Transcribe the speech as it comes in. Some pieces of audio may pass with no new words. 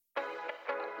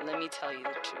let me tell you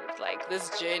the truth. Like, this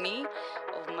journey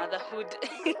of motherhood.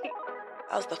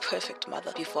 I was the perfect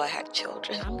mother before I had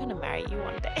children. I'm going to marry you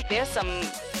one day. There's some,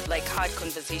 like, hard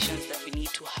conversations that we need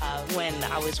to have. When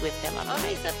I was with them, I'm Are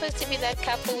we supposed to be that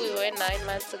couple we were 9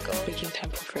 months ago? making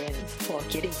time for friends, for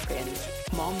getting friends,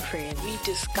 mom friends. We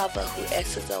discover who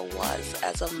Esiza was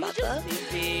as a mother.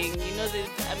 Living,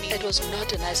 It was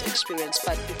not a nice experience,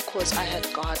 but because I had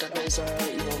God and I was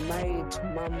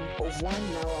married mom of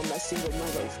one, now I'm a single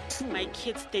mother of two. My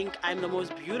kids think I'm the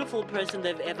most beautiful person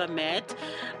they've ever met.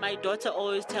 My daughter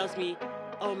always tells me,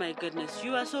 oh my goodness,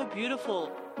 you are so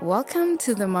beautiful. Welcome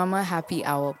to the Mama Happy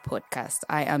Hour podcast.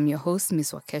 I am your host,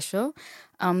 Miss Wakesho.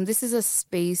 This is a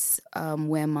space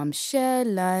where moms share,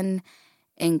 learn,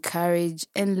 encourage,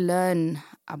 and learn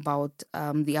about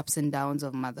the ups and downs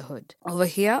of motherhood. Over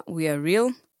here, we are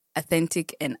real,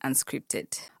 authentic, and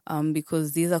unscripted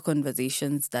because these are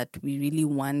conversations that we really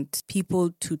want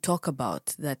people to talk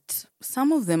about, that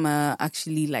some of them are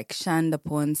actually like shunned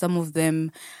upon, some of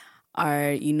them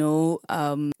are,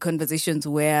 conversations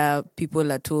where people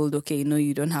are told, okay,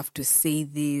 you don't have to say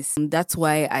this. That's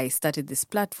why I started this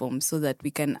platform, so that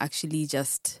we can actually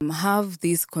just have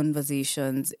these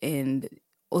conversations and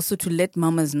also to let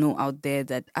mamas know out there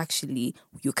that actually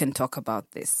you can talk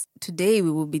about this. Today,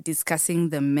 we will be discussing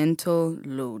the mental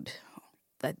load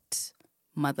that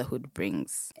motherhood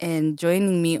brings. And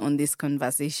joining me on this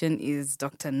conversation is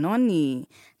Dr. Noni.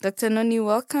 Dr. Noni,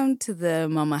 welcome to the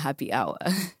Mama Happy Hour.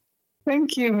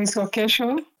 Thank you, Ms.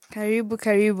 Wakesho.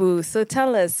 Karibu. So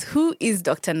tell us, who is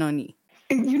Dr. Noni?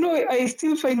 I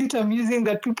still find it amusing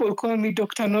that people call me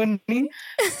Dr. Noni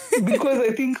because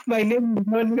I think my name is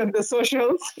Noni on the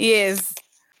socials. Yes.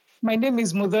 My name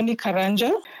is Muthoni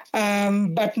Karanja,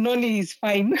 but Noni is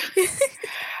fine.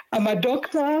 I'm a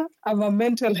doctor, I'm a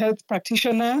mental health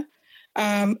practitioner,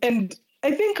 and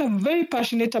I think I'm very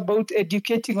passionate about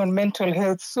educating on mental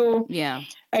health. So yeah,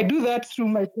 I do that through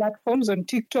my platforms on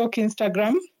TikTok,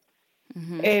 Instagram,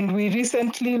 and we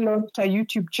recently launched a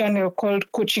YouTube channel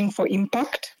called Coaching for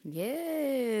Impact.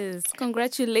 Yes,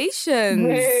 congratulations.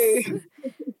 Yay.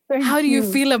 How do you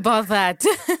feel about that?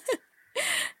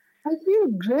 I feel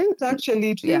great,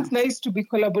 actually. It feels nice to be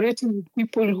collaborating with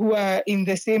people who are in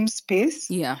the same space.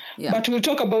 Yeah. But we'll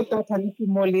talk about that a little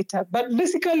more later. But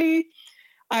basically,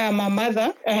 I am a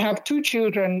mother. I have 2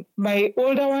 children. My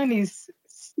older one is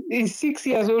 6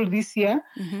 years old this year,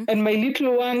 and my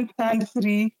little one turned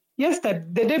 3 yesterday,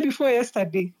 the day before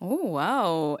yesterday. Oh,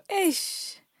 wow.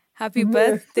 Ish. Happy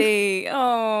birthday.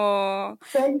 Oh.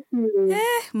 Thank you.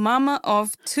 Mama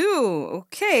of 2.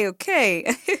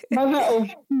 Okay. Mother of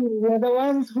 2. We're the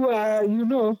ones who are,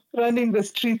 running the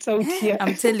streets out here.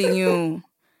 I'm telling you,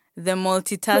 the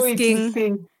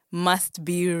multitasking must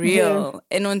be real. Yes.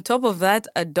 And on top of that,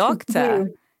 a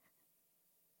doctor.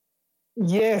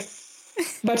 Yes.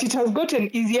 But it has gotten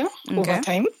easier over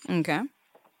time. Okay.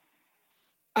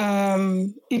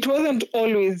 It wasn't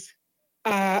always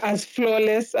as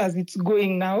flawless as it's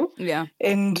going now. Yeah.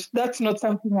 And that's not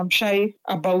something I'm shy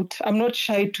about. I'm not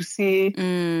shy to say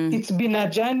it's been a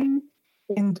journey.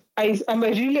 And I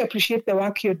really appreciate the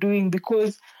work you're doing,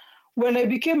 because when I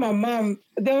became a mom,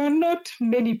 there were not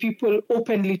many people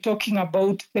openly talking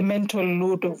about the mental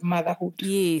load of motherhood.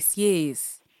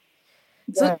 Yes.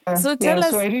 So tell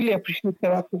us. So I really appreciate the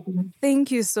work you're doing.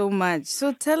 Thank you so much.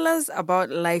 So tell us about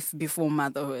life before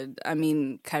motherhood. I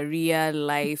mean, career,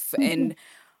 life, and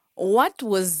what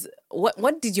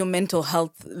did your mental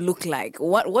health look like?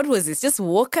 What was this? Just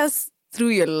walk us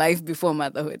through your life before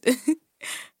motherhood.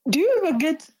 Do you ever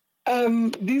get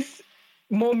these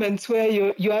moments where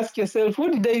you ask yourself,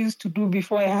 what did I used to do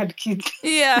before I had kids?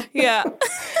 Yeah. Yes.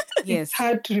 It's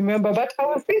hard to remember, but I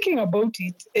was thinking about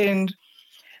it, and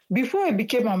before I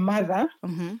became a mother,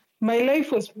 my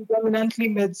life was predominantly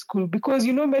med school, because,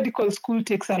 medical school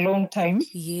takes a long time.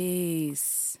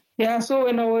 Yes. Yeah, so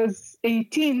when I was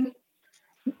 18,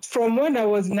 from when I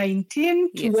was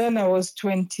 19 to when I was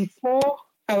 24,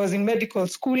 I was in medical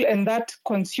school, and that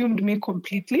consumed me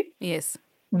completely. Yes.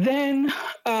 Then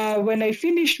when I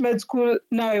finished med school,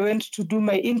 now I went to do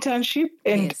my internship,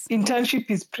 and internship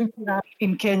is pretty hard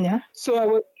in Kenya. So I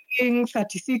was doing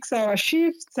 36-hour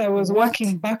shifts. I was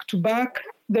working back to back.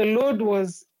 The load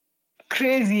was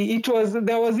crazy.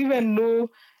 There was even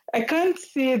I can't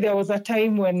say there was a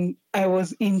time when I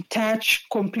was in touch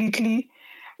completely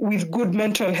with good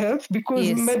mental health,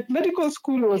 because medical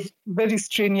school was very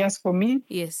strenuous for me.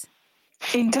 Yes.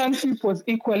 Internship was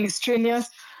equally strenuous.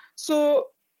 So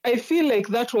I feel like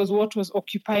that was what was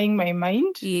occupying my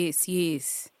mind.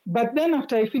 Yes. But then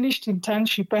after I finished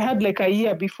internship, I had like a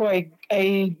year before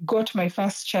I got my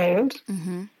first child.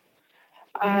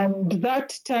 And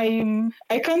that time,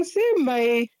 I can say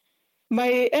my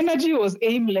energy was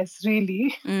aimless,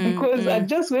 really, because I'd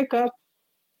just wake up,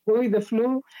 go with the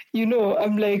flow.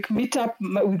 I'm like, meet up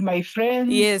with my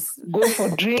friends. Yes. Go for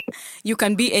drinks. You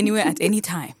can be anywhere at any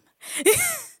time.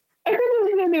 I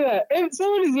can be anywhere. If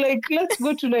someone is like, let's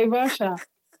go to Naivasha.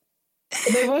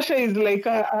 Naivasha is like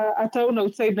a town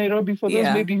outside Nairobi for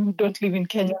those maybe who don't live in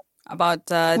Kenya. About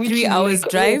 3 hours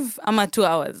drive. I'm at 2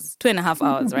 hours, 2.5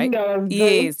 hours, right? 3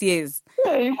 hours yes.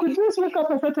 Yeah, you could just wake up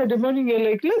on Saturday morning. You're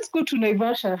like, let's go to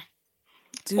Naivasha.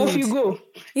 Dude. Off you go.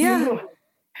 Yeah.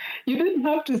 You didn't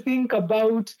have to think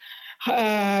about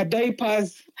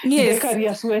diapers, yes. the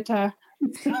career sweater,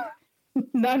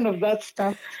 none of that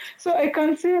stuff. So I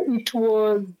can say it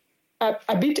was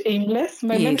a bit aimless.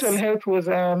 My mental health was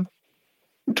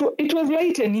it was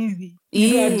light and easy.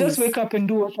 I'd just wake up and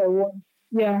do what I want.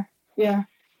 Yeah.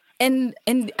 And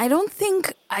I don't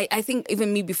think I think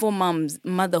even me before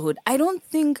motherhood, I don't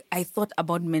think I thought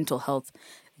about mental health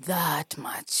that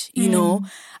much.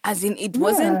 As in it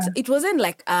wasn't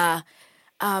like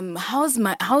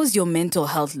how's your mental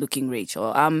health looking,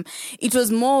 Rachel? It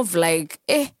was more of like,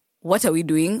 what are we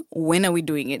doing? When are we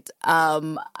doing it?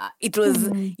 It was,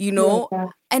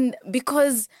 and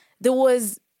because there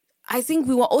was, I think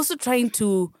we were also trying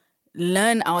to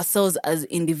learn ourselves as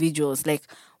individuals. Like,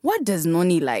 what does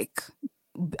Noni like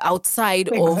outside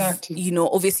of,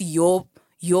 obviously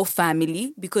your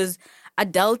family? Because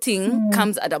adulting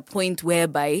comes at a point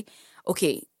whereby,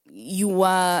 okay, you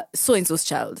are so-and-so's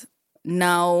child.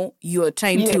 Now you're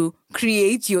trying to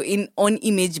create your own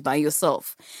image by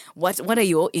yourself. What are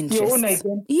your interests? Your own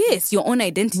identity. Yes, your own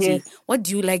identity. Yes. What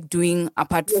do you like doing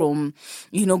apart from,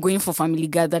 going for family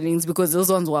gatherings? Because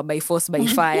those ones were by force, by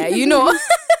fire,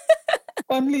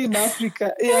 Only in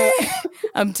Africa, yeah.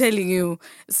 I'm telling you.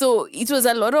 So it was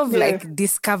a lot of like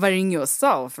discovering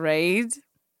yourself, right?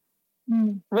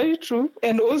 Very true.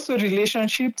 And also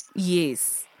relationships.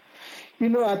 Yes.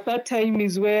 At that time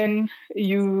is when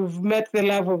you've met the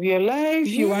love of your life,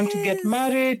 you want to get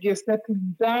married, you're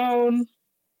settling down.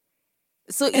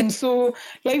 So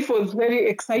life was very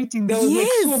exciting. There was like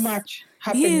so much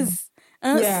happening.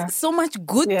 Yes. So much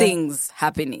good things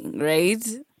happening, right?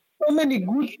 So many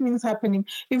good things happening.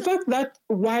 In fact, that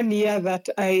 1 year that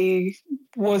I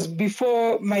was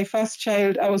before my first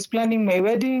child, I was planning my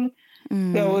wedding.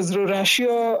 There was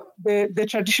Rorashio, the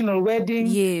traditional wedding.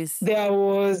 Yes.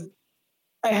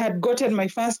 I had gotten my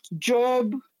first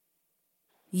job.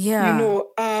 Yeah.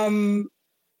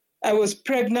 I was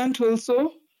pregnant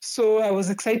also. So I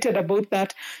was excited about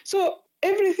that. So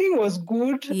everything was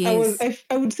good. Yes.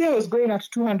 I would say I was going at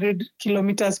 200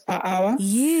 kilometers per hour.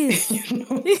 Yes.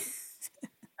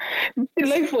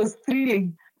 Life was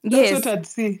thrilling. That's what I'd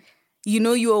say.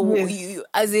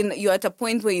 You're at a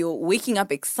point where you're waking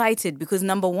up excited because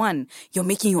number one, you're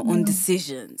making your own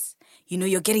decisions.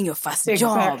 You're getting your first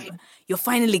job. You're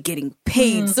finally getting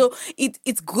paid. So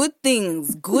it's good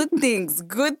things,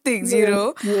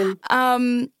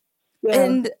 Yes.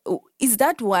 And is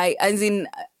that why, as in,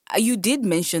 you did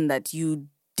mention that you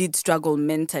did struggle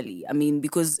mentally? I mean,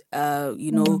 because,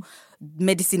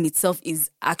 medicine itself is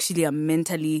actually a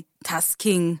mentally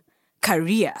tasking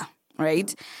career,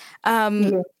 right?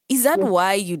 Is that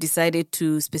why you decided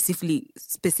to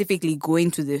specifically go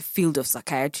into the field of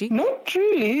psychiatry? Not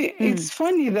really. It's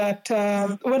funny that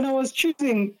when I was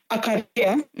choosing a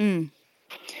career, it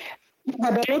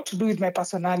had a lot to do with my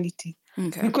personality.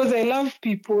 Okay. Because I love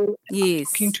people,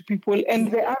 talking to people,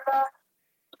 and the other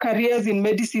careers in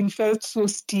medicine felt so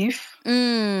stiff.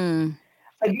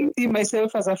 I didn't see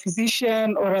myself as a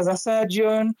physician or as a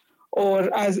surgeon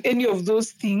or as any of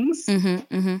those things.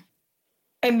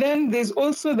 And then there's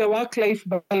also the work-life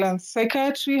balance.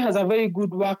 Psychiatry has a very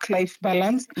good work-life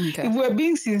balance. Okay. If we're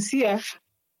being sincere,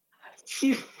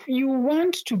 if you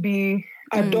want to be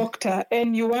a doctor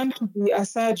and you want to be a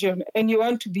surgeon and you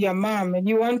want to be a mom and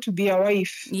you want to be a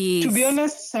wife, to be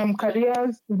honest, some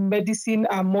careers in medicine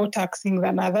are more taxing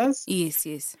than others.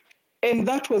 Yes. And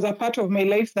that was a part of my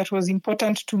life that was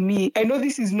important to me. I know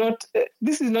this is not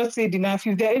said enough.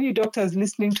 If there are any doctors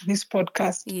listening to this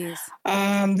podcast,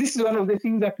 this is one of the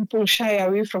things that people shy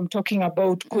away from talking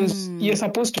about because you're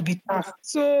supposed to be tough.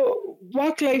 So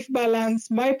work-life balance,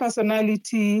 my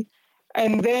personality,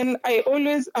 and then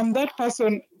I'm that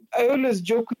person. I always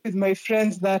joke with my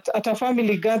friends that at a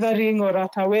family gathering or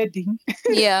at a wedding,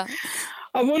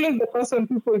 I'm always the person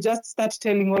people just start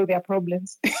telling all their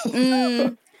problems.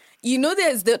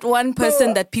 There's that one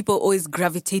person that people always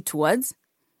gravitate towards.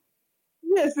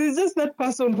 Yes, it's just that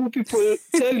person who people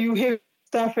tell you heavy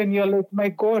stuff and you're like, my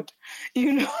God,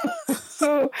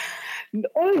 So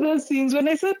All those things, when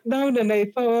I sat down and I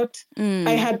thought,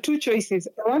 I had two choices.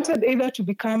 I wanted either to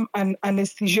become an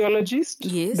anesthesiologist,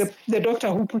 Yes. the doctor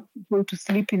who puts people to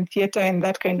sleep in theater and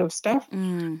that kind of stuff,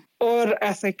 or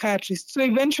a psychiatrist. So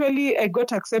eventually I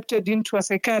got accepted into a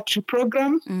psychiatry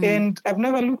program and I've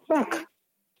never looked back.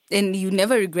 And you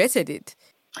never regretted it?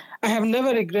 I have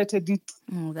never regretted it.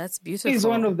 Oh, that's beautiful. It's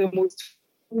one of the most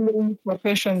fulfilling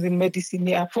professions in medicine,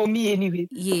 for me anyway.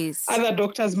 Yes. Other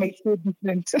doctors might say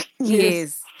different.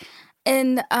 Yes.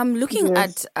 And looking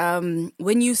at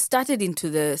when you started into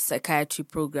the psychiatry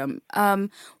program,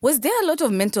 was there a lot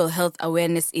of mental health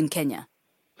awareness in Kenya?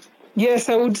 Yes,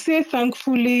 I would say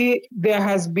thankfully there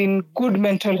has been good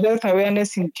mental health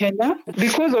awareness in Kenya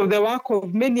because of the work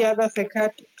of many other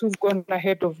psychiatrists who've gone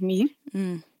ahead of me.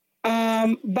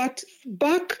 But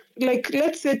back,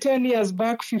 let's say 10 years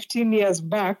back, 15 years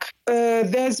back,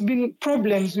 there's been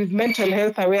problems with mental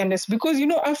health awareness because,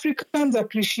 Africans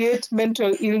appreciate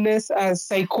mental illness as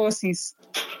psychosis.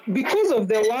 Because of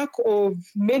the work of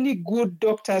many good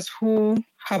doctors who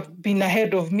have been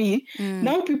ahead of me,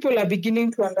 now people are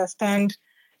beginning to understand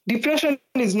depression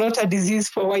is not a disease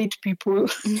for white people,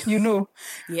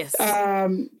 Yes.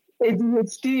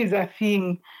 ADHD is a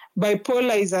thing.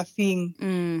 Bipolar is a thing.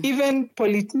 Even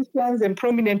politicians and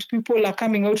prominent people are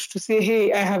coming out to say,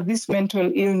 hey, I have this mental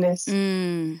illness.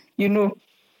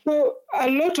 So a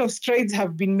lot of strides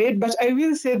have been made, but I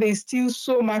will say there's still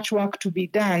so much work to be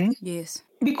done. Yes.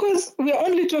 Because we're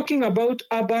only talking about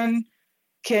urban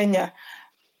Kenya.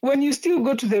 When you still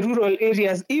go to the rural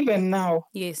areas, even now,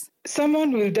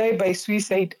 someone will die by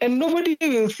suicide and nobody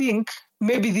will think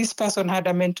maybe this person had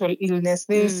a mental illness.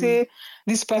 They'll say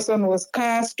this person was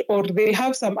cursed or they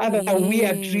have some other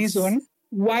weird reason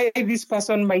why this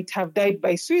person might have died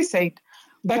by suicide.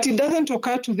 But it doesn't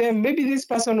occur to them, maybe this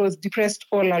person was depressed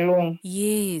all along.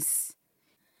 Yes.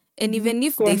 And even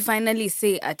if they finally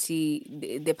say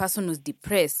the person was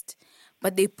depressed,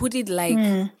 but they put it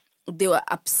like they were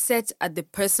upset at the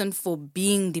person for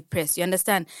being depressed. You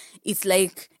understand? It's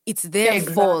like it's their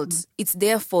fault. It's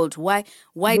their fault. Why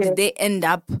did they end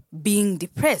up being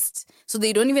depressed? So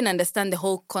they don't even understand the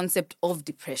whole concept of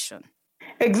depression.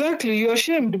 Exactly. You're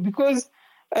ashamed because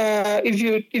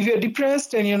if you're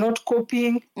depressed and you're not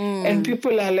coping, and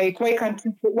people are like, why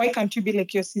can't you be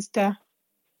like your sister?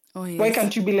 Oh, yes. Why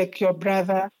can't you be like your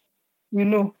brother?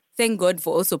 Thank God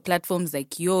for also platforms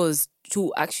like yours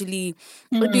to actually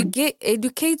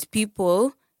educate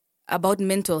people about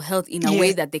mental health in a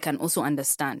way that they can also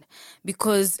understand.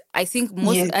 Because I think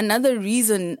another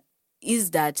reason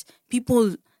is that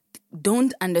people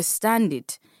don't understand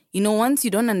it. Once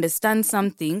you don't understand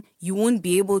something, you won't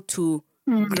be able to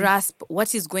grasp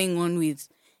what is going on with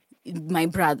my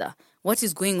brother, what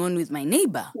is going on with my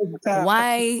neighbor. Exactly.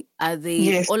 Why are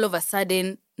they all of a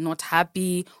sudden not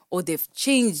happy, or they've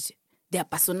changed, their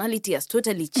personality has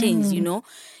totally changed,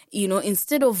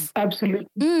 instead of...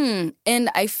 Absolutely. And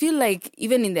I feel like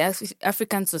even in the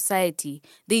African society,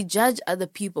 they judge other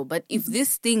people. But if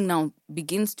this thing now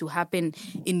begins to happen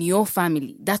in your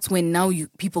family, that's when now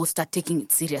people start taking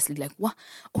it seriously. Like, what?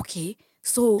 Okay,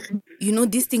 so,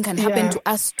 this thing can happen to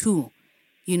us too,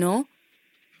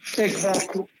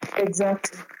 Exactly.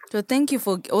 So thank you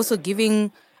for also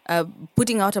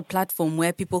putting out a platform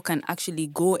where people can actually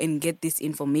go and get this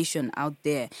information out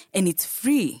there. And it's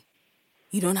free.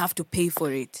 You don't have to pay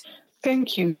for it.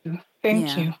 Thank you.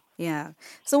 Thank you. Yeah.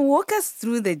 So walk us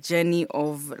through the journey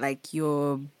of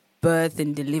your birth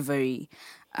and delivery.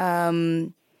 How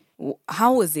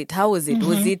was it?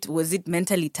 Was it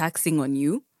mentally taxing on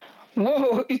you?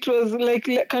 Whoa, it was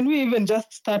can we even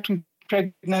just start with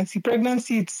pregnancy?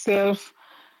 Pregnancy itself,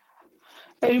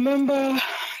 I remember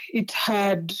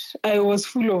I was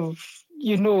full of,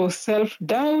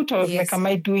 self-doubt. I was like, am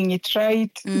I doing it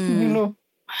right? Because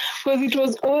it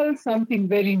was all something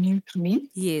very new to me.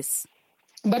 Yes.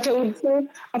 But I would say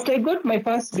after I got my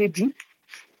first baby,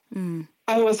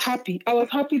 I was happy. I was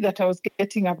happy that I was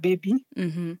getting a baby.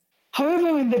 Mm-hmm.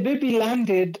 However, when the baby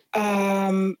landed,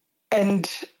 and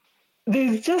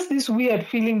there's just this weird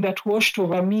feeling that washed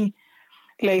over me.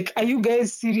 Like, are you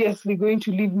guys seriously going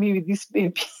to leave me with this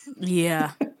baby?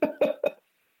 Yeah.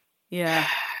 Yeah.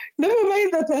 Never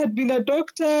mind that I had been a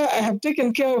doctor. I have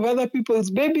taken care of other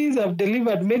people's babies. I've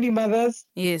delivered many mothers.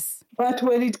 Yes. But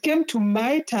when it came to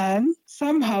my turn,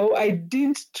 somehow I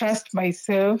didn't trust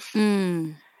myself.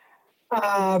 The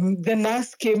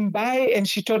nurse came by and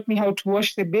she taught me how to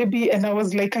wash the baby. And I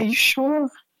was like, are you sure?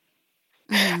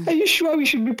 Are you sure we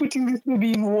should be putting this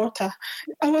baby in water?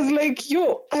 I was like,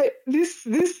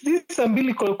 this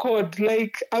umbilical cord,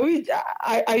 like,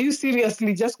 are you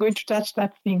seriously just going to touch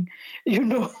that thing?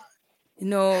 No.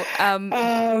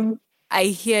 I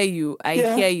hear you. I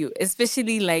hear you.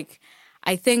 Especially like,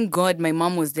 I thank God my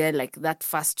mom was there like that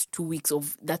first 2 weeks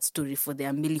of that story for the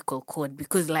umbilical cord,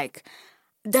 because like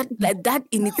that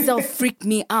in itself freaked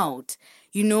me out,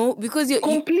 because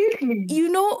completely,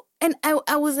 and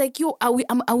I was like, yo,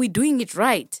 are we doing it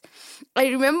right? I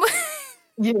remember.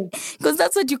 Yes. Because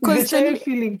that's what you constantly... The child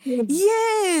feeling.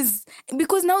 Yes.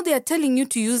 Because now they are telling you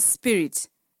to use spirit,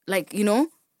 like, to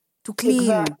clean.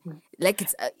 Exactly. Like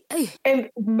it's... And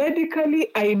medically,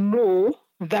 I know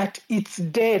that it's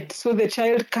dead, so the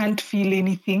child can't feel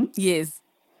anything. Yes.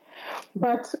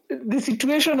 But the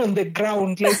situation on the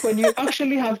ground, like when you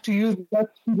actually have to use that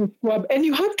spirit swab, and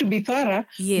you have to be thorough,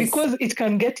 because it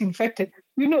can get infected.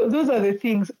 Those are the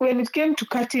things. When it came to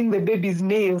cutting the baby's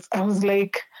nails, I was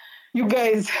like, you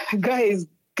guys.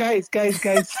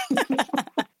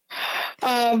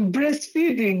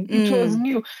 Breastfeeding, it was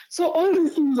new. So all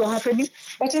these things were happening.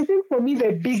 But I think for me,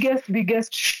 the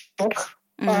biggest shock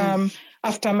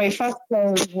after my first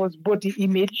child was body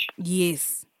image.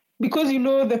 Yes. Because,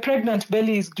 the pregnant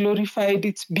belly is glorified.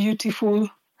 It's beautiful.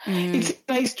 It's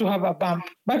nice to have a bump.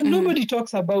 But nobody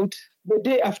talks about the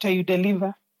day after you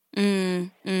deliver. You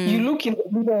look in the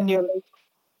mirror and you're like,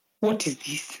 what is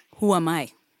this? Who am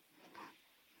I?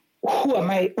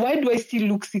 Why do I still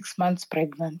look 6 months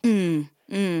pregnant? Why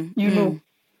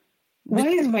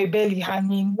is my belly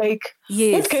hanging? Like,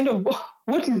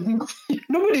 what is this?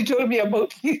 Nobody told me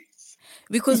about this.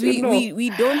 Because we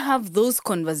don't have those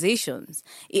conversations,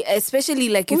 especially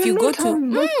like if you go to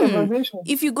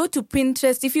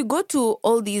Pinterest, if you go to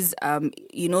all these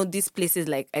these places,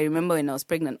 like I remember when I was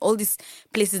pregnant, all these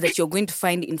places that you're going to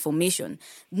find information,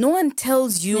 no one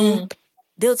tells you.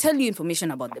 They'll tell you information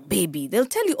about the baby. They'll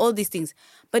tell you all these things,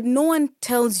 but no one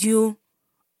tells you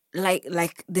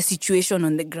like the situation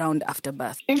on the ground after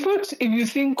birth. In fact, if you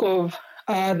think of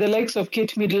the likes of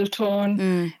Kate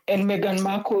Middleton and Meghan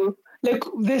Markle, like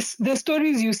the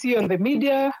stories you see on the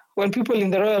media when people in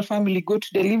the royal family go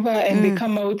to deliver and they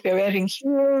come out, they're wearing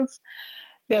heels,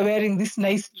 they're wearing this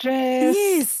nice dress.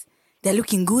 Yes, they're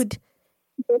looking good.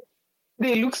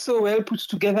 They look so well put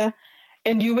together,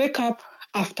 and you wake up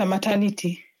after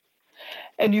maternity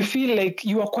and you feel like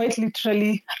you are quite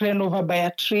literally ran over by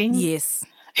a train. Yes.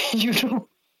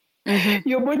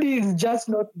 Your body is just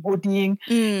not bodying.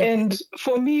 And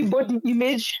for me, body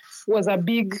image was a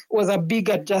big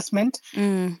adjustment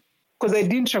because I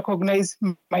didn't recognize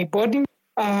my body.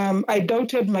 I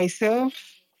doubted myself.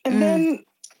 And then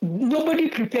nobody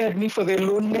prepared me for the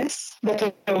loneliness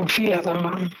that I would feel as a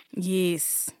mom.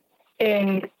 Yes.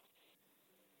 And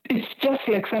it's just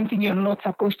like something you're not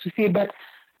supposed to say, but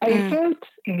I felt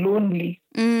lonely.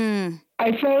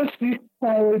 I felt this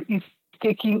child is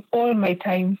taking all my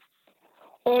time,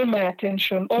 all my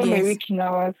attention, all my waking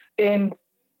hours. And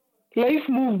life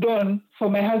moved on for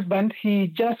my husband. He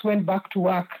just went back to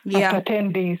work after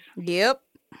 10 days. Yep.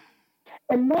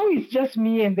 And now it's just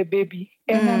me and the baby.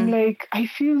 And I'm like, I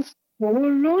feel so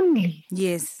lonely.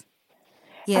 Yes.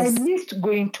 I missed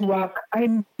going to work.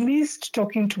 I missed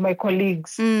talking to my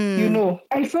colleagues.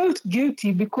 I felt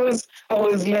guilty because I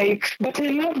was like, but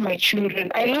I love my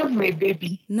children. I love my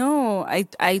baby. No,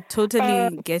 I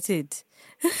totally get it.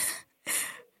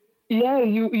 Yeah,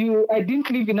 I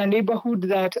didn't live in a neighborhood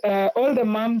that all the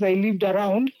moms I lived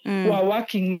around were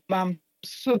working moms.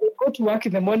 So they go to work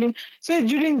in the morning. So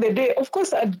during the day, of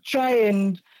course, I'd try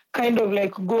and kind of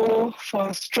like go for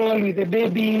a stroll with the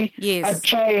baby. Yes. I'd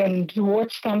try and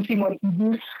watch something on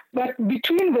TV. But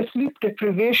between the sleep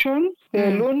deprivation,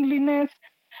 the loneliness,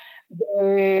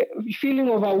 the feeling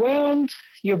overwhelmed,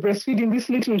 you're breastfeeding this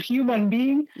little human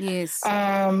being. Yes.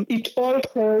 It all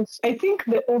tells. I think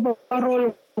the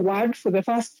overall word for the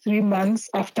first 3 months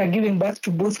after giving birth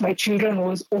to both my children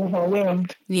was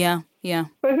overwhelmed. Yeah.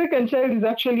 My second child is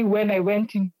actually when I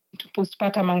went into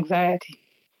postpartum anxiety.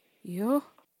 Yo.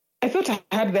 I thought I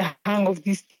had the hang of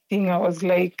this thing. I was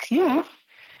like, now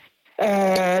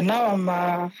I'm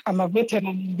a veteran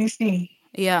in this thing.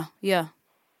 Yeah.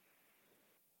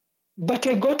 But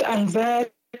I got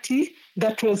anxiety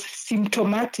that was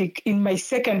symptomatic in my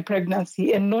second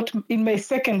pregnancy and not in my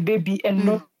second baby and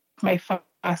not my first.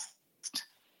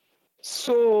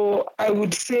 So I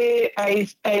would say I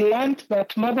learned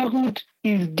that motherhood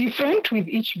is different with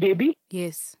each baby.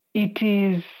 Yes. It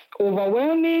is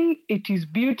overwhelming. It is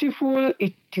beautiful.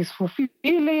 It is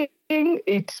fulfilling.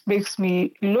 It makes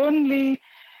me lonely.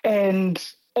 And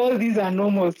all these are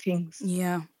normal things.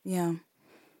 Yeah.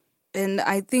 And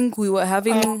I think we were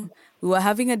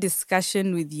having a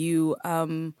discussion with you.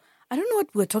 I don't know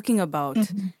what we're talking about.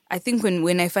 I think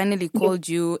when I finally called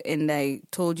you and I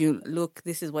told you, look,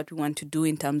 this is what we want to do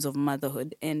in terms of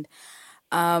motherhood. And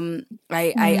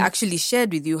I actually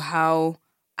shared with you how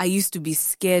I used to be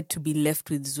scared to be left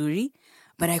with Zuri,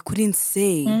 but I couldn't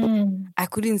say. I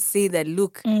couldn't say that,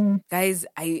 look, guys,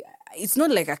 it's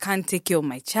not like I can't take care of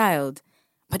my child,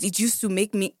 but it used to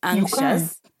make me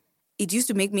anxious. It used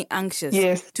to make me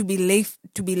anxious to be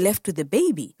left with the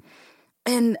baby.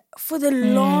 And for the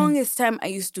longest time, I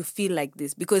used to feel like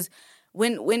this because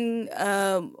when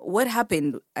what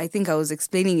happened, I think I was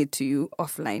explaining it to you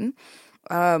offline.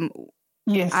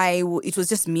 It was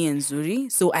just me and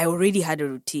Zuri, so I already had a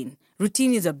routine.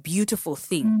 Routine is a beautiful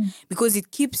thing because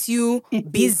it keeps you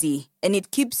busy and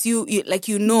it keeps you like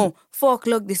 4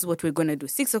 o'clock. This is what we're gonna do.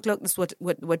 6 o'clock. This is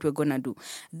what we're gonna do.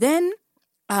 Then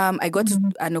I got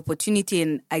an opportunity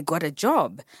and I got a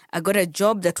job. I got a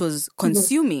job that was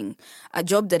consuming, a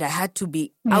job that I had to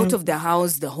be out of the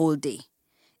house the whole day.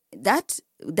 That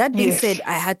being said,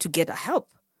 I had to get a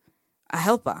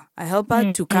helper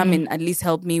to come and at least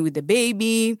help me with the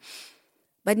baby.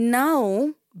 But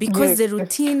now, because the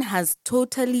routine has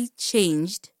totally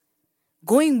changed,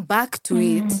 going back to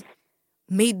it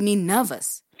made me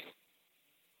nervous.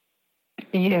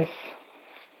 Yes.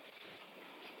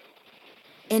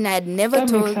 And I had never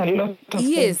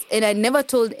and I never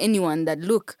told anyone that,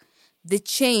 look, the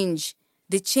change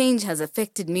has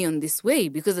affected me on this way,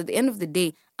 because at the end of the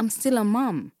day, I'm still a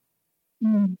mom.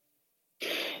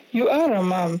 You are a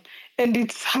mom, and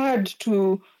it's hard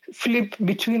to flip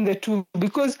between the two,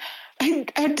 because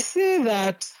I'd say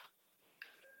that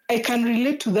I can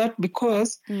relate to that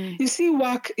because, you see,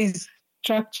 work is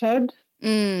structured,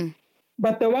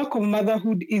 but the work of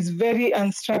motherhood is very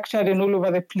unstructured and all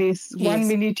over the place. Yes. 1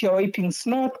 minute you're wiping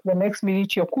snot, the next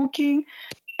minute you're cooking,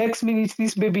 next minute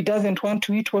this baby doesn't want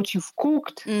to eat what you've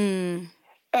cooked. You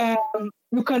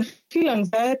can feel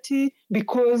anxiety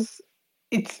because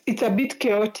it's a bit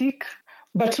chaotic.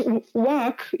 But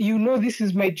work, this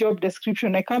is my job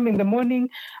description. I come in the morning,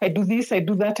 I do this, I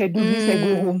do that, I do this, I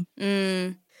go home.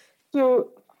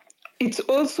 So it's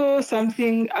also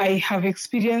something I have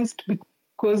experienced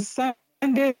because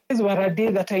Sundays were a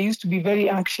day that I used to be very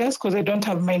anxious because I don't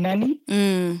have my nanny.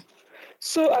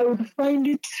 So I would find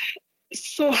it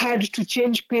so hard to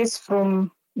change pace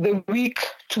from the week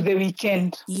to the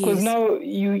weekend, because now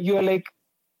you're like,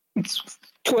 it's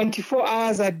 24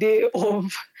 hours a day of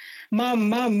mom.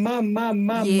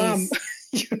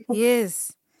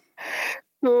 Yes.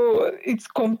 So it's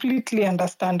completely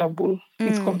understandable.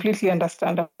 It's completely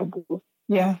understandable.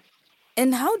 Yeah.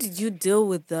 And how did you deal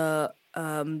with the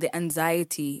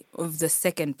anxiety of the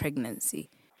second pregnancy?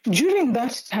 During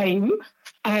that time,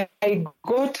 I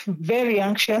got very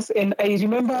anxious, and I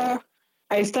remember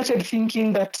I started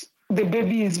thinking that the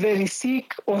baby is very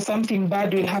sick or something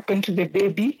bad will happen to the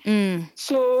baby.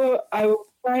 So I was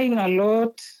crying a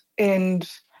lot and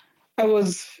I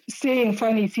was saying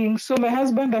funny things. So my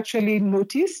husband actually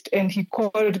noticed and he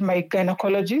called my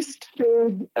gynecologist.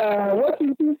 Said, what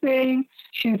is he saying?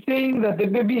 She's saying that the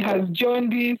baby has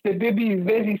jaundice, the baby is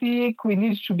very sick, we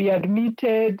need to be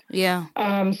admitted. Yeah.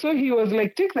 So he was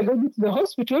like, take the baby to the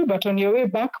hospital, but on your way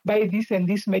back, buy this and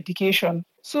this medication.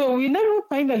 So we never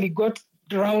finally got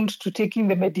round to taking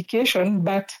the medication,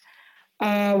 but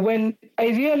when I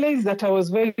realized that I was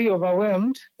very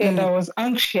overwhelmed and I was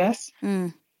anxious,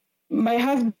 my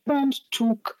husband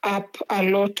took up a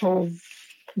lot of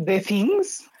the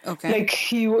things. Okay. Like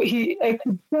I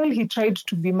could tell he tried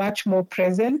to be much more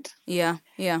present. Yeah.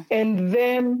 And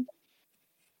then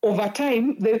over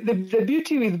time, the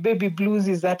beauty with baby blues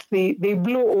is that they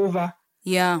blow over.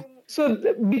 Yeah. So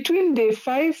between day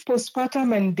 5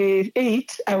 postpartum and day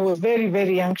 8, I was very,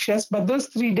 very anxious. But those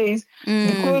 3 days,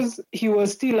 because he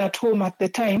was still at home at the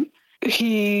time,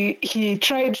 he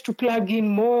tried to plug in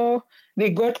more. They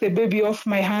got the baby off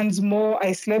my hands more.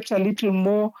 I slept a little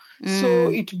more. So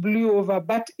it blew over.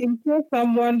 But in case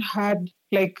someone had,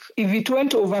 like, if it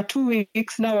went over 2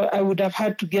 weeks, now I would have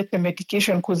had to get the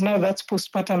medication, because now that's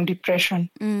postpartum depression.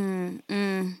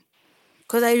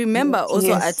 Because I remember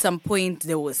also at some point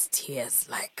there was tears.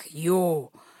 Like,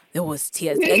 there was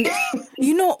tears. And,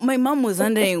 my mom was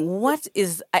wondering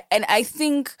and I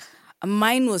think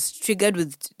mine was triggered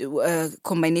with a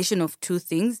combination of two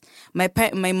things. My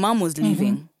mom was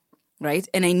leaving, right?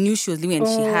 And I knew she was leaving and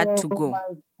she had to go.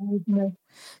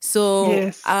 So,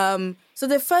 yes. So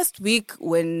the first week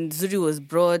when Zuri was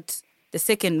brought, the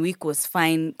second week was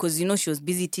fine because, she was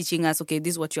busy teaching us, okay,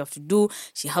 this is what you have to do.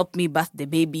 She helped me birth the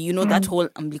baby. That whole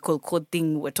umbilical cord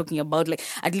thing we're talking about, like,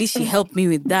 at least she helped me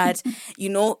with that,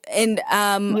 And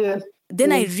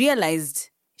then I realized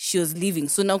she was leaving.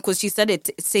 So now, because she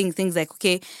started saying things like,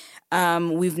 okay,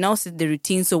 we've now set the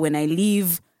routine. So when I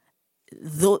leave,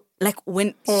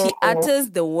 when she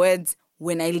utters the words,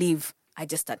 when I leave, I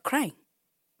just start crying.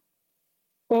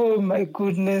 Oh my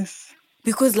goodness.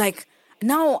 Because like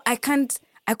now I couldn't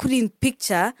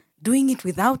picture doing it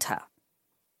without her.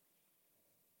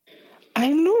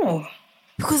 I know.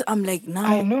 Because I'm like, now,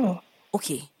 I know.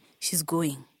 okay, she's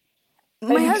going.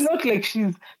 And it's not like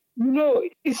she's,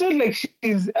 it's not like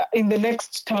she's in the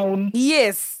next town.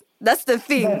 Yes, that's the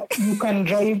thing. That you can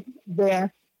drive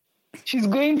there. She's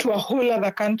going to a whole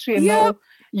other country and Yep. now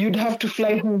you'd have to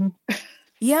fly home.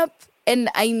 Yep. And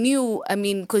I knew,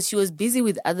 because she was busy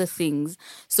with other things.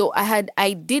 So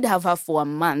I did have her for a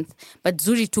month, but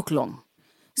Zuri took long.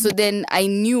 So then I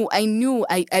knew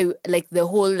I like the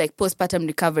whole like postpartum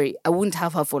recovery, I wouldn't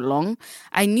have her for long.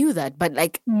 I knew that, but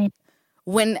like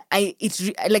when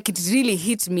it really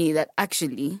hit me that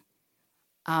actually,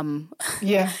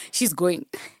 she's going.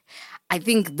 I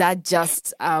think that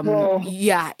just,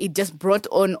 it just brought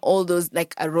on all those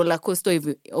like a roller coaster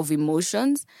of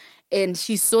emotions. And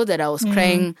she saw that I was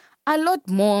crying a lot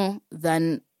more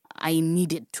than I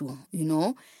needed to,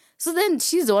 So then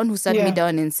she's the one who sat me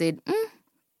down and said,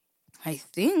 I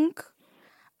think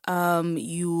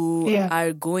you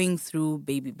are going through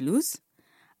baby blues.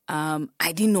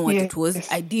 I didn't know what it was.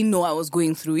 I didn't know I was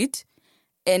going through it.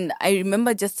 And I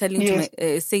remember just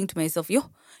saying to myself,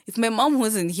 if my mom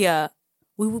wasn't here,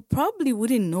 we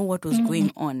wouldn't know what was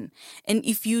going on. And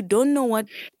if you don't know what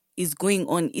is going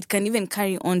on, it can even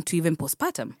carry on to even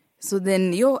postpartum. So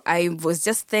then, I was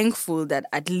just thankful that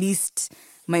at least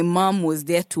my mom was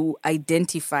there to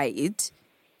identify it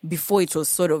before it was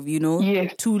sort of,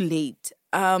 too late.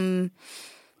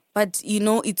 But,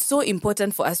 it's so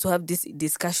important for us to have these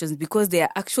discussions because there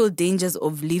are actual dangers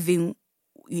of living,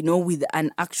 with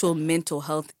an actual mental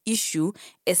health issue,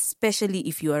 especially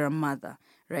if you are a mother,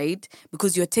 right?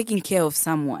 Because you're taking care of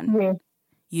someone,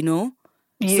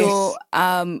 Yes. So,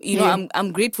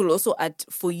 I'm grateful also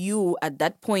for you at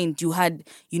that point. You had,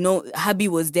 hubby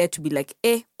was there to be like,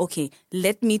 okay,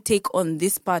 let me take on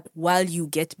this part while you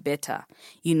get better,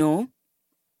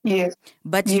 Yes.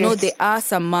 But, there are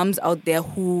some moms out there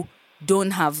who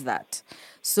don't have that.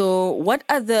 So what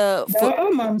are there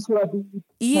are moms who are doing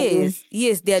it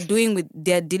Yes, they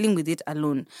are dealing with it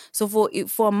alone. So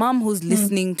for a mom who's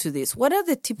listening to this, what are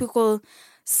the typical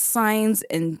signs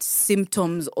and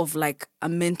symptoms of like a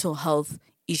mental health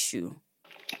issue?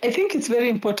 I think it's very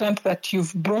important that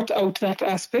you've brought out that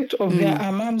aspect of there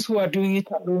are moms who are doing it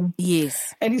alone.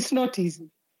 Yes. And it's not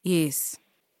easy. Yes.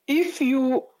 If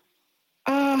you've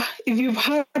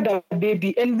had a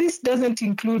baby, and this doesn't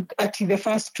include at the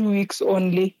first 2 weeks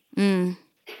only. This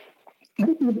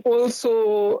is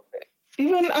also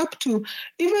even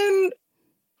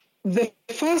the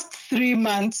first 3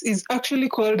 months is actually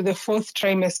called the fourth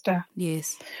trimester.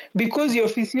 Yes. Because your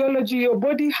physiology, your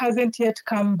body hasn't yet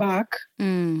come back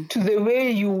to the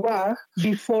way you were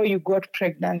before you got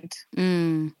pregnant.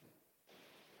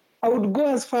 I would go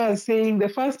as far as saying the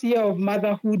first year of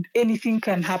motherhood, anything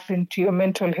can happen to your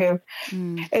mental health.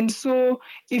 And so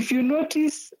if you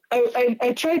notice,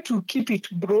 I try to keep it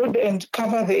broad and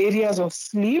cover the areas of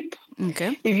sleep.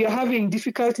 Okay. If you're having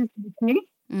difficulty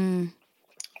sleeping,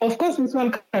 of course, this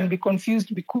one can be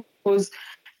confused because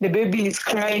the baby is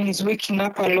crying, is waking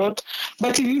up a lot.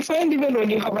 But if you find even when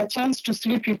you have a chance to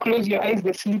sleep, you close your eyes,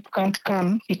 the sleep can't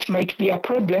come, it might be a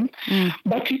problem.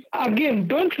 But again,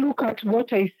 don't look at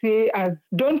what I say as,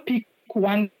 don't pick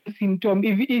one symptom.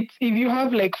 If you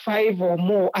have like 5 or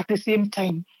more at the same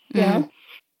time,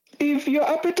 if your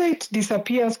appetite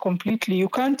disappears completely, you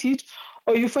can't eat,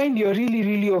 or you find you're really,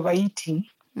 really overeating,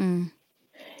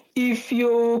 if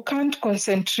you can't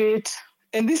concentrate,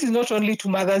 and this is not only to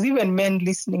mothers, even men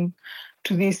listening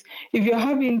to this, if you're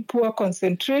having poor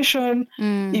concentration,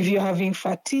 if you're having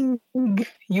fatigue,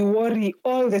 you worry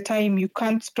all the time, you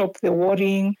can't stop the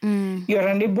worrying, you're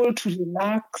unable to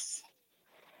relax,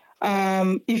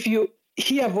 if you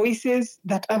hear voices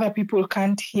that other people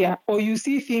can't hear, or you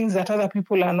see things that other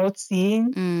people are not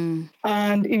seeing,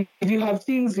 and if you have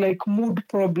things like mood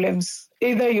problems,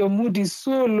 either your mood is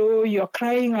so low, you're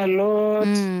crying a lot,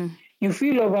 you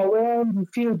feel overwhelmed, you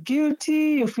feel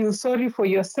guilty, you feel sorry for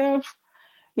yourself,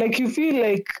 like you feel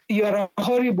like you're a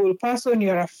horrible person,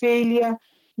 you're a failure,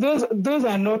 those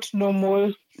are not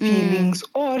normal feelings.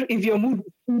 Or if your mood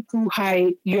is too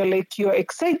high, you're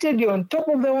excited, you're on top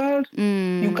of the world,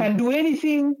 you can do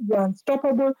anything, you're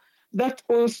unstoppable, that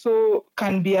also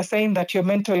can be a sign that your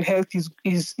mental health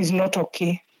is not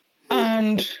okay.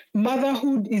 And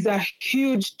motherhood is a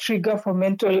huge trigger for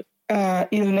mental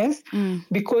illness,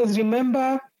 because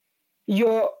remember,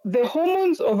 the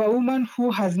hormones of a woman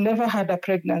who has never had a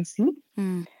pregnancy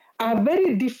are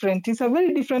very different. It's a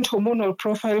very different hormonal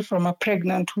profile from a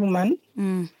pregnant woman.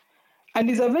 and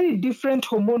is a very different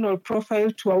hormonal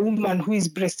profile to a woman who is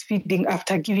breastfeeding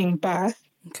after giving birth.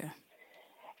 Okay.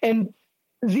 And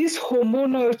these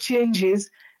hormonal changes,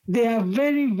 they are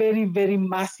very, very, very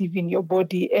massive in your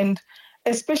body. And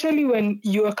especially when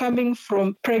you are coming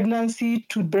from pregnancy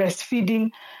to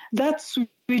breastfeeding, that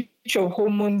switch of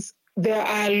hormones, there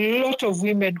are a lot of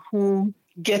women who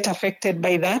get affected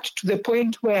by that, to the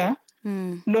point where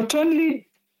not only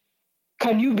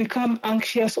can you become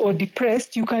anxious or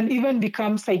depressed, you can even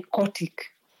become psychotic.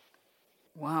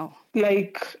 Wow.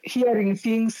 Like hearing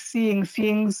things, seeing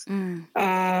things,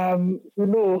 running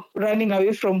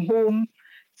away from home,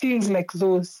 things like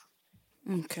those.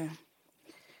 Okay.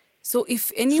 So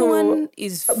if anyone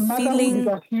is feeling... is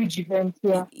a huge event,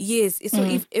 yeah. Yes. So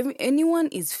if anyone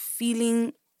is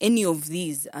feeling any of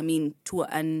these, I mean, to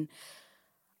an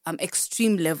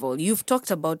extreme level, you've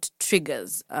talked about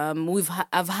triggers.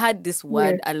 I've had this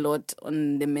word a lot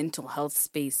on the mental health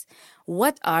space.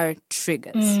 What are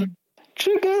triggers?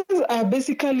 Triggers are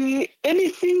basically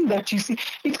anything that you see.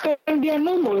 It can be a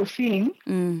normal thing,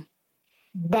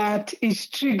 but it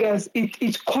triggers,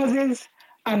 it causes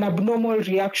an abnormal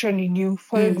reaction in you.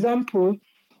 For example,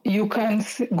 you can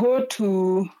go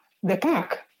to the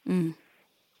park,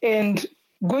 and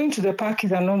going to the park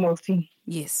is a normal thing.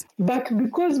 Yes. But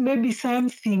because maybe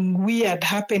something weird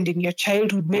happened in your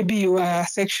childhood, maybe you were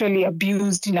sexually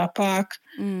abused in a park,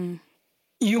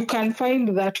 you can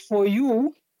find that for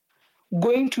you,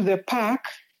 going to the park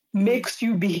makes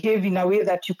you behave in a way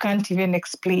that you can't even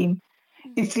explain.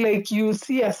 It's like you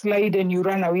see a slide and you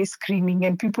run away screaming,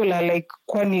 and people are like,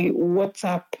 Kwani, what's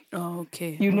up? Oh,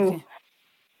 okay. You know.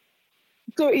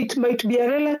 So it might be a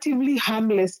relatively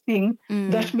harmless thing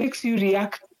that makes you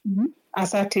react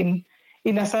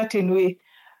in a certain way.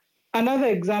 Another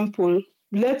example,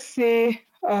 let's say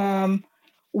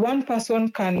one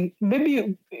person can,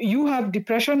 maybe you have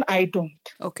depression, I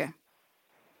don't. Okay.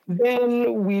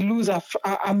 Then we lose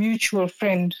a mutual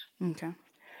friend. Okay.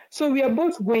 So we are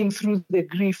both going through the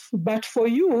grief. But for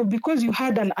you, because you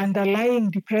had an underlying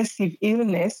depressive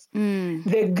illness,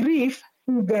 the grief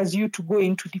triggers you to go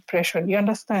into depression. You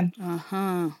understand?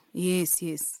 Yes,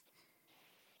 yes.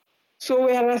 So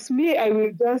whereas me, I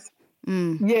will just,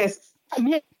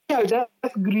 I'll just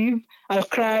grieve, I'll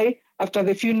cry. After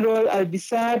the funeral, I'll be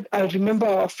sad, I'll remember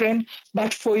our friend.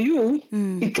 But for you,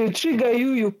 it will trigger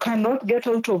you. You cannot get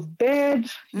out of bed,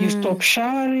 you stop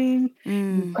showering,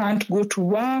 you can't go to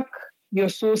work, you're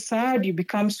so sad, you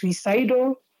become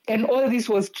suicidal. And all this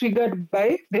was triggered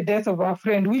by the death of our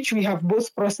friend, which we have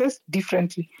both processed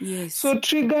differently. Yes. So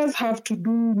triggers have to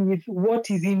do with what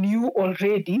is in you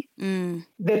already,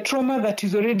 the trauma that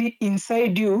is already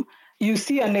inside you. You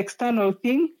see an external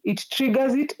thing, it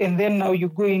triggers it, and then now you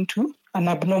go into an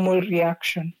abnormal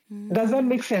reaction. Does that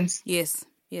make sense? Yes,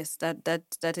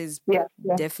 that is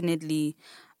definitely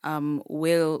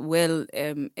well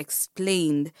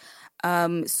explained.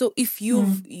 So if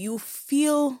you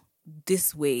feel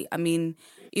this way, I mean,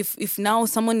 if now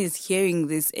someone is hearing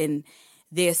this and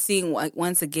they're seeing,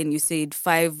 once again, you said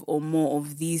 5 or more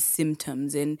of these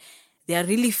symptoms, and they are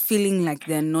really feeling like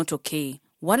they're not okay,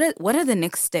 what are the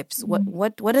next steps?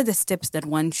 What are the steps that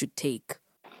one should take?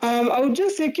 I would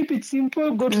just say keep it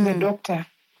simple. Go to the doctor.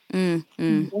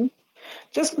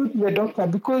 Just go to the doctor,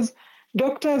 because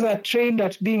doctors are trained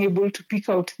at being able to pick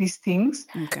out these things.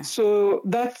 Okay. So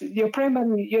that's your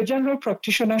general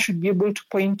practitioner should be able to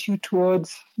point you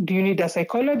towards, do you need a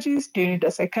psychologist? Do you need a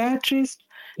psychiatrist?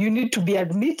 You need to be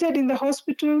admitted in the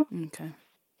hospital. Okay.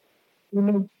 You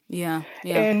know. Yeah.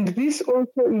 And this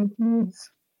also includes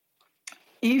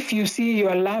if you see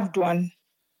your loved one,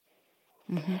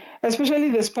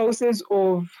 especially the spouses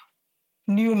of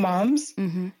new moms.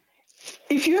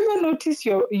 If you ever notice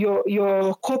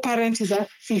your co-parent is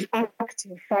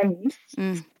acting funny,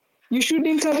 you should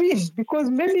intervene, because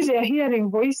maybe they are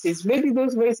hearing voices. Maybe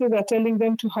those voices are telling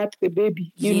them to hurt the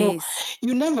baby. You know,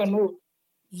 you never know.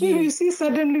 So if you see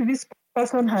suddenly this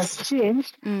person has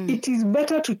changed, it is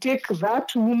better to take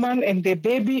that woman and the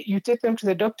baby, you take them to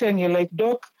the doctor and you're like,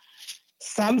 Doc,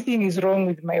 something is wrong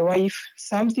with my wife.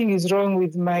 Something is wrong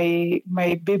with my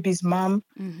baby's mom.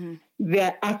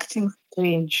 They're acting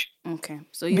strange. Okay.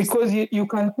 So because you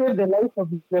can save the life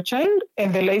of your child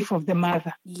and the life of the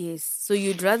mother. Yes. So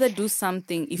you'd rather do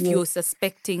something if you're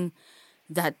suspecting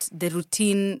that the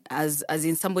routine, as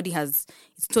in somebody it's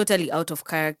totally out of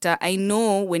character. I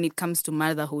know when it comes to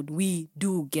motherhood, we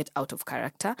do get out of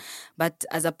character. But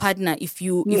as a partner, if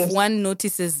one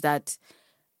notices that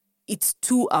it's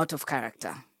too out of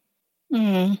character,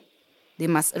 they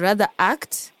must rather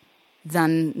act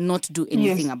than not do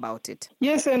anything about it.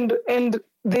 Yes, and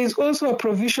there is also a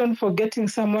provision for getting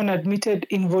someone admitted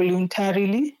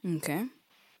involuntarily. Okay.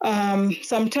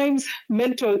 Sometimes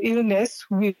mental illness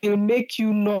will make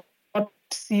you not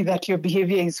see that your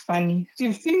behavior is funny.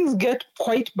 If things get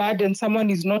quite bad and someone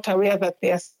is not aware that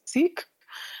they are sick,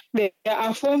 there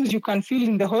are forms you can fill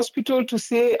in the hospital to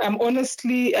say, I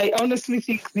honestly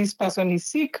think this person is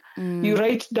sick. You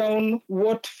write down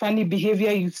what funny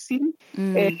behavior you've seen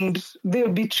and they'll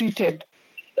be treated.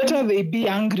 Better they be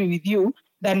angry with you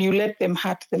than you let them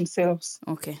hurt themselves.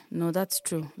 Okay. No, that's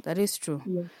true. That is true.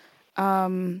 Yeah.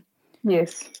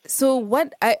 Yes. So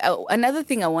what another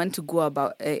thing I want to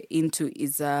go into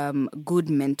is good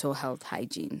mental health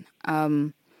hygiene.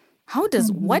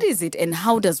 What is it and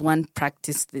how does one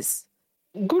practice this?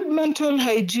 Good mental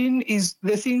hygiene is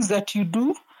the things that you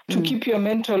do to keep your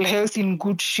mental health in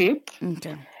good shape.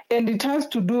 Okay. And it has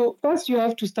to do, first you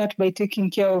have to start by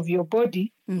taking care of your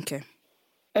body. Okay.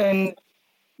 And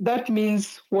that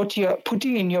means what you're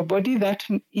putting in your body, that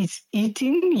is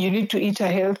eating. You need to eat a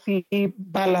healthy,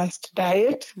 balanced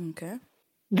diet. Okay.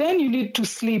 Then you need to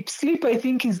sleep. Sleep, I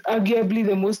think, is arguably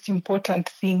the most important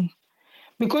thing.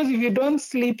 Because if you don't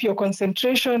sleep, your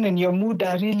concentration and your mood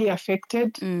are really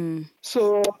affected.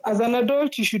 So as an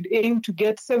adult, you should aim to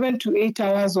get 7 to 8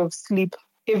 hours of sleep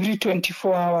every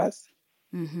 24 hours.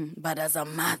 Mm-hmm. But as a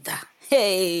mother,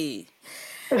 hey,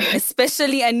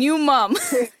 especially a new mom.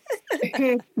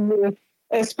 Yes,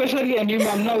 especially a new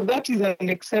mom. Now, that is an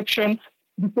exception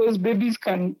because babies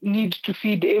can need to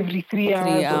feed every 3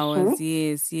 hours. 3 hours, or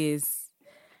so. yes.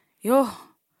 Yo.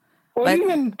 Or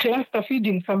even cluster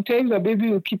feeding. Sometimes a baby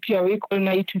will keep you awake all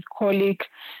night with colic.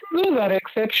 Those are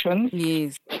exceptions.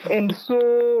 Yes. And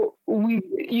so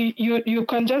you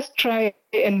can just try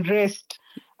and rest.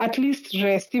 At least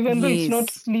rest, even though it's not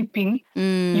sleeping.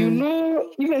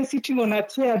 Even sitting on a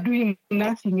chair doing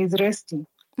nothing is resting.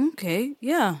 Okay,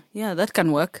 yeah, that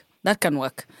can work. That can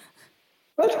work.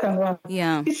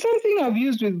 Yeah. It's something I've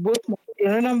used with both my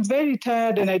children, and I'm very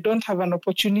tired and I don't have an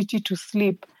opportunity to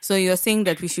sleep. So you're saying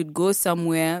that we should go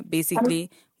somewhere, basically,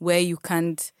 where you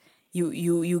can't,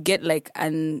 you get like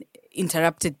an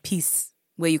interrupted peace,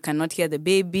 where you cannot hear the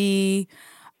baby,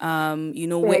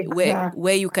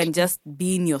 where you can just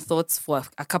be in your thoughts for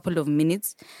a couple of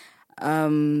minutes.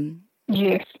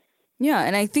 Yes. Yeah,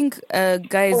 and I think,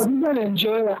 guys... Or even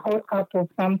enjoy a hot cup of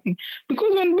something.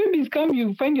 Because when babies come,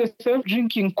 you find yourself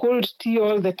drinking cold tea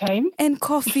all the time. And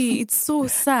coffee. It's so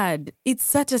sad. It's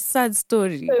such a sad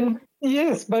story.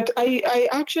 Yes, but I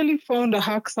actually found a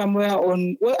hack somewhere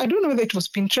I don't know whether it was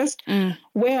Pinterest,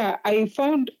 where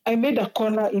I made a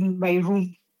corner in my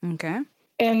room. Okay.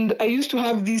 And I used to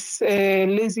have this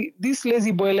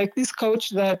lazy boy, like this couch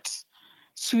that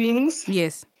swings.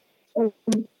 Yes.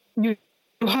 You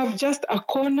have just a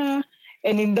corner,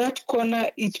 and in that corner,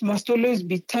 it must always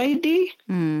be tidy.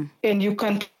 And you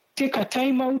can take a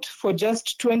time out for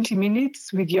just 20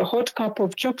 minutes with your hot cup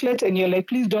of chocolate, and you're like,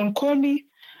 please don't call me.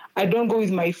 I don't go with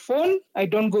my phone. I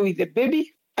don't go with the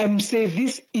baby. I'm saying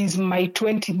this is my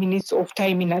 20 minutes of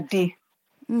time in a day.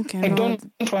 Okay. I don't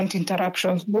want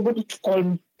interruptions. Nobody to call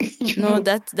me.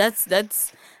 That's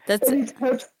it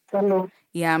helps a lot.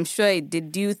 Yeah, I'm sure it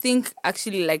did. Do you think,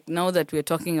 actually, like now that we're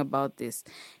talking about this,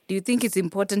 do you think it's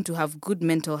important to have good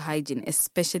mental hygiene,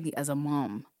 especially as a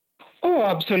mom? Oh,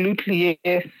 absolutely,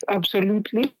 yes,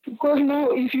 absolutely. Because now,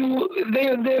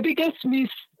 the biggest myth,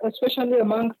 especially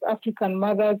amongst African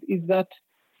mothers, is that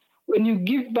when you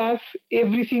give birth,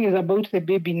 everything is about the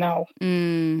baby now.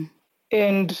 And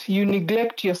you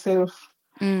neglect yourself.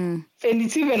 And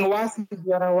it's even worse if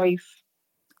you're a wife.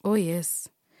 Oh, yes.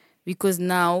 Because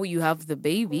now you have the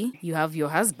baby, you have your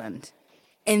husband.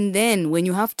 And then when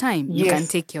you have time, you can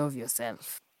take care of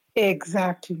yourself.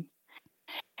 Exactly.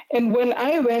 And when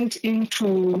I went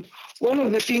into, one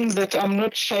of the things that I'm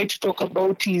not shy to talk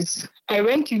about is I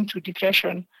went into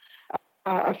depression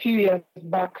a few years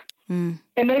back. And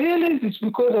I realized it's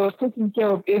because I was taking care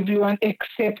of everyone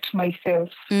except myself.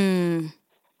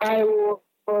 I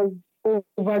was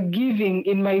overgiving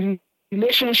in my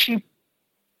relationship.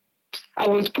 I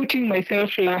was putting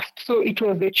myself last. So it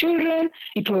was the children,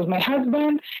 it was my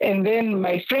husband, and then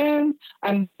my friends,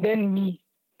 and then me.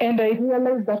 And I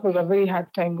realized that was a very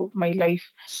hard time of my life.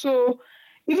 So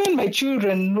even my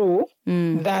children know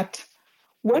that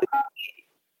when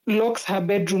mommy locks her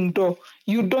bedroom door,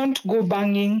 you don't go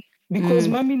banging because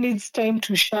mommy needs time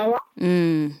to shower,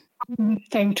 needs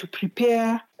time to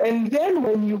prepare. And then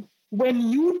when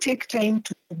you take time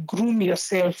to groom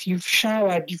yourself, you've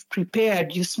showered, you've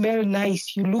prepared, you smell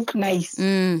nice, you look nice,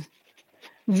 then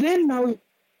now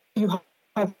you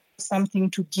have something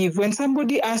to give. When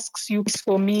somebody asks you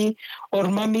for me or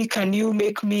mommy, can you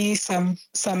make me some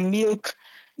milk?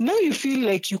 now you feel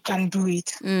like you can do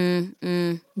it.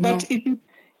 But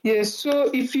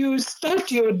if you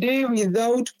start your day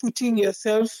without putting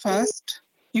yourself first,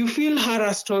 you feel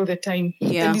harassed all the time.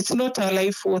 Yeah. And it's not a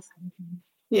life worth.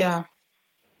 Yeah.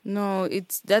 No,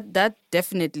 it's that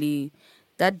definitely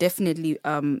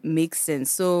makes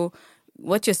sense. So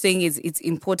what you're saying is it's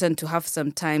important to have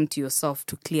some time to yourself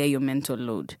to clear your mental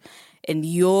load. And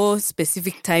your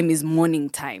specific time is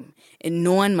morning time, and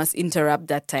no one must interrupt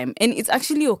that time. And it's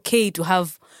actually okay to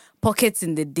have pockets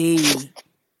in the day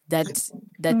that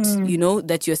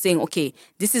that you're saying, okay,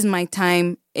 this is my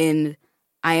time and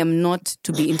I am not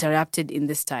to be interrupted in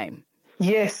this time.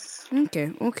 Yes.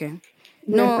 Okay.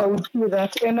 Yes, I would do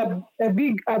that. And a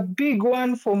big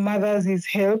one for mothers is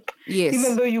help. Yes.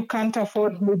 Even though you can't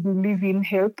afford maybe live-in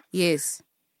help. Yes.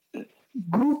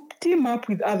 Team up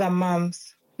with other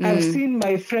moms. I've seen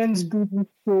my friends do this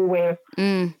so well.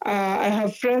 I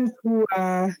have friends who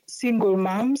are single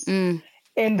moms,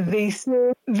 and they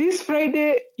say, this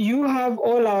Friday, you have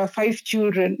all our 5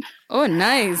 children. Oh,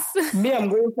 nice. Me, I'm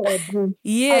going for a drink.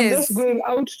 Yes. I'm just going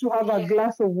out to have a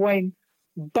glass of wine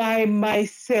by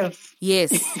myself.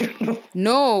 Yes.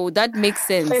 No, that makes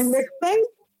sense. And next time,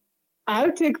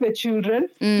 I'll take the children.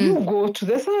 You go to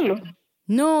the salon.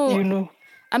 No.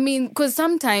 I mean, because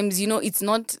sometimes, it's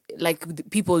not like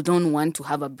people don't want to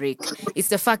have a break. It's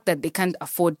the fact that they can't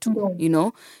afford to,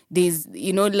 There's,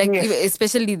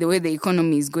 especially the way the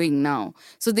economy is going now.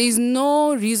 So there's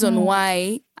no reason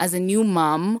why, as a new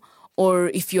mom, or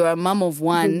if you're a mom of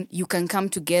one, you can come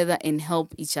together and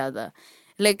help each other.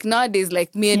 Like nowadays,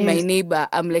 like me and my neighbor,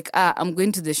 I'm like, I'm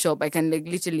going to the shop. I can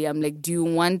I'm like, do you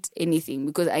want anything?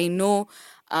 Because I know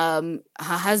her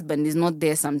husband is not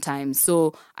there sometimes.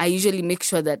 So I usually make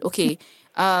sure that, okay,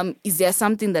 is there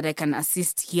something that I can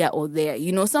assist here or there?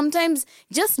 Sometimes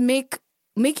just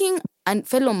making a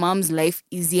fellow mom's life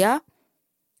easier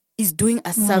is doing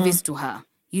a service to her,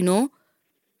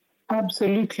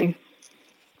 Absolutely.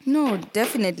 No,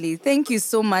 definitely. Thank you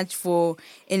so much for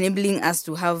enabling us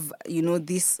to have,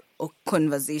 this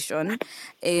conversation.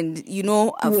 And,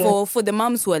 for the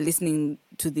moms who are listening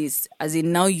to this, as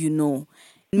in now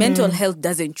mental health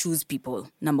doesn't choose people,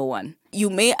 number one. You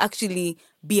may actually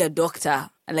be a doctor,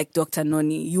 like Dr.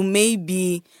 Noni. You may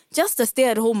be just a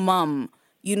stay-at-home mom.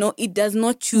 It does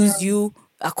not choose you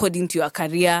according to your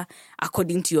career,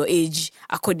 according to your age,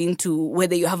 according to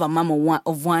whether you have a mom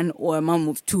of one or a mom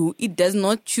of 2. It does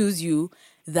not choose you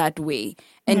that way.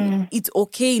 And it's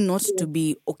okay not to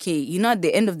be okay. At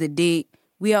the end of the day,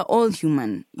 we are all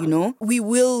human, We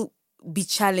will be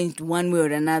challenged one way or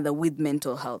another with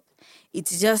mental health.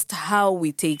 It's just how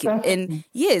we take it. And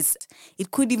yes,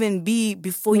 it could even be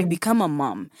before you become a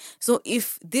mom. So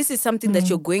if this is something that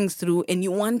you're going through and you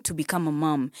want to become a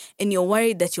mom and you're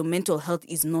worried that your mental health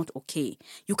is not okay,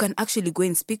 you can actually go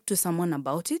and speak to someone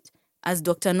about it. As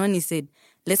Dr. Noni said,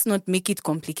 let's not make it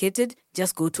complicated.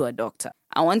 Just go to a doctor.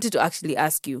 I wanted to actually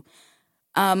ask you,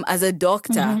 as a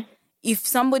doctor, if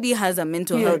somebody has a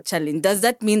mental health challenge, does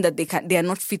that mean that they are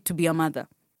not fit to be a mother?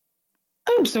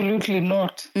 Absolutely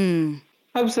not.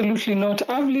 Absolutely not.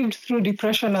 I've lived through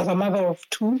depression as a mother of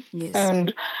 2,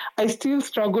 and I still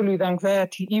struggle with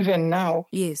anxiety even now.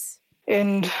 Yes.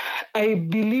 And I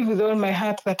believe with all my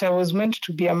heart that I was meant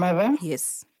to be a mother.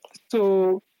 Yes.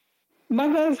 So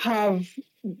mothers have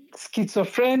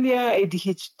schizophrenia,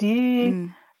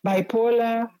 ADHD,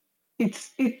 bipolar.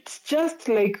 It's just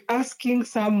like asking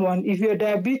someone, if you're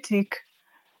diabetic,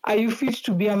 are you fit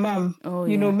to be a mom? Oh,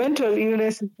 mental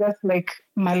illness is just like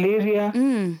malaria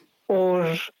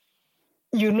or,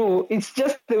 it's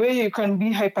just the way you can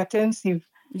be hypertensive.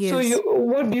 Yes. So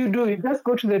what do? You just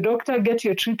go to the doctor, get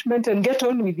your treatment and get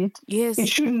on with it. Yes. It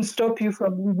shouldn't stop you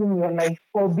from living your life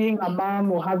or being a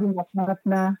mom or having a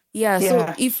partner. Yeah.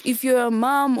 So if you're a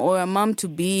mom or a mom to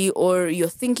be, or you're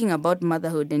thinking about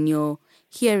motherhood and you're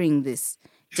hearing this,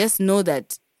 just know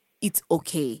that it's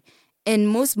okay. And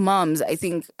most moms, I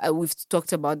think we've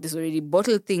talked about this already,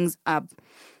 bottle things up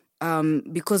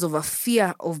because of a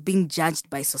fear of being judged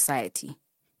by society,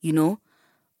 and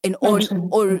or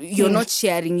you're not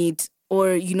sharing it,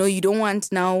 or, you don't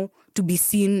want now to be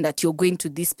seen that you're going to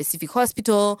this specific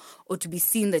hospital or to be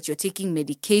seen that you're taking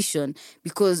medication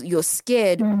because you're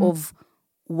scared of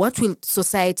what will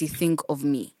society think of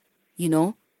me,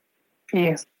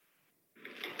 Yes.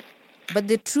 But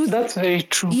the truth... That's very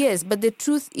true. Yes, but the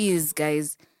truth is,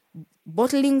 guys,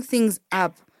 bottling things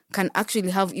up can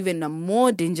actually have even a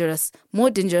more dangerous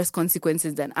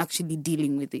consequences than actually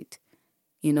dealing with it,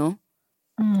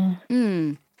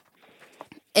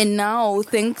 And now,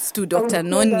 thanks to Dr.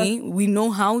 Noni, we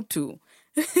know how to.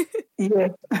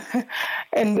 Yes.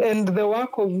 and the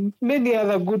work of many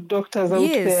other good doctors out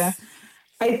there.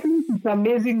 I think it's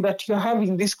amazing that you're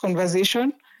having this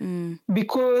conversation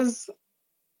because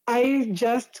I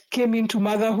just came into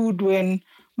motherhood when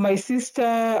my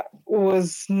sister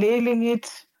was nailing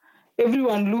it.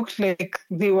 Everyone looked like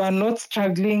they were not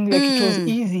struggling, like it was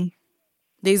easy.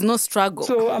 There's no struggle.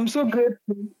 So I'm so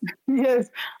grateful. Yes,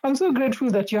 I'm so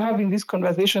grateful that you're having these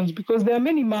conversations because there are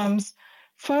many moms,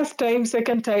 first time,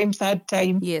 second time, third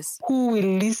time, who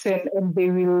will listen and they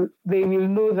will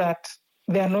know that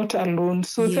they are not alone.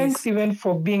 So thanks even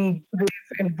for being brave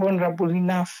and vulnerable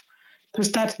enough to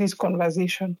start this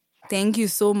conversation. Thank you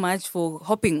so much for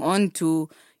hopping on to,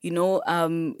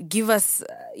 give us,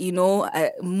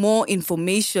 more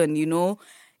information,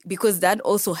 because that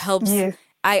also helps. Yes.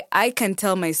 I can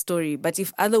tell my story, but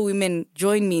if other women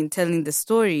join me in telling the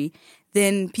story,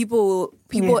 then people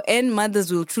and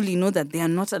mothers will truly know that they are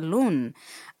not alone.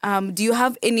 Do you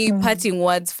have any parting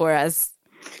words for us?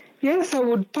 Yes, I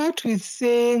would part with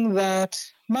saying that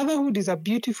motherhood is a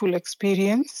beautiful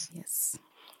experience. Yes.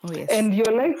 Oh, yes. And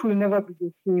your life will never be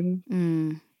the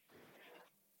same.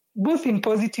 Both in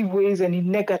positive ways and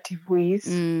in negative ways.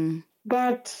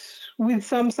 But with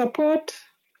some support,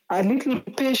 a little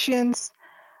patience,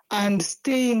 and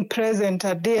staying present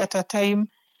a day at a time,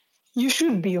 you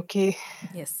should be okay.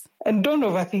 Yes. And don't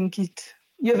overthink it.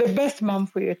 You're the best mom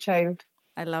for your child.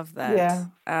 I love that. Yeah.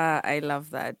 I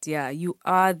love that. Yeah, you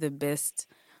are the best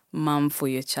mom for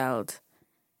your child.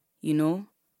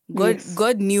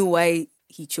 God knew why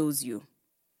he chose you.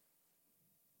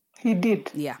 He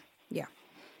did. Yeah.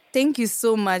 Thank you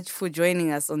so much for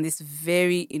joining us on this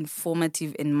very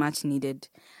informative and much needed,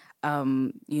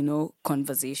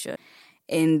 conversation.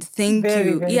 And thank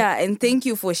you. Yeah. And thank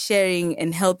you for sharing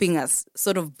and helping us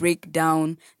sort of break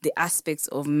down the aspects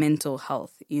of mental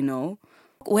health,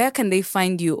 Where can they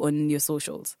find you on your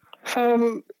socials?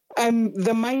 I'm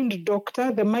the Mind Doctor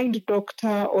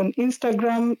on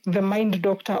Instagram, the Mind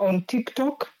Doctor on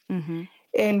TikTok.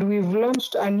 And we've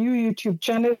launched a new YouTube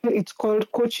channel. It's called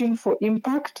Coaching for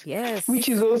Impact, which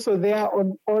is also there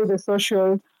on all the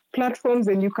social platforms.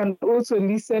 And you can also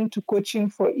listen to Coaching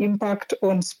for Impact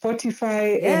on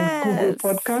Spotify and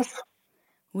Google Podcasts.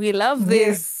 We love this.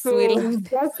 Yes. So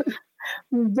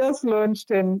we've just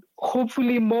launched, and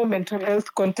hopefully more mental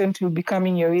health content will be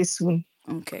coming your way soon.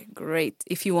 Okay, great.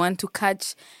 If you want to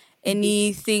catch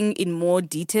anything in more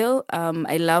detail,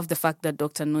 I love the fact that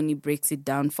Dr. Noni breaks it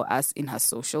down for us in her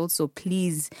social. So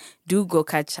please do go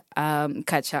catch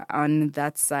her on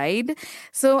that side.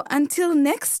 So until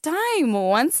next time,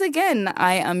 once again,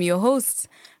 I am your host,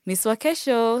 Miss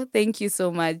Wakesho. Thank you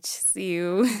so much. See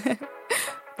you.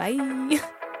 Bye.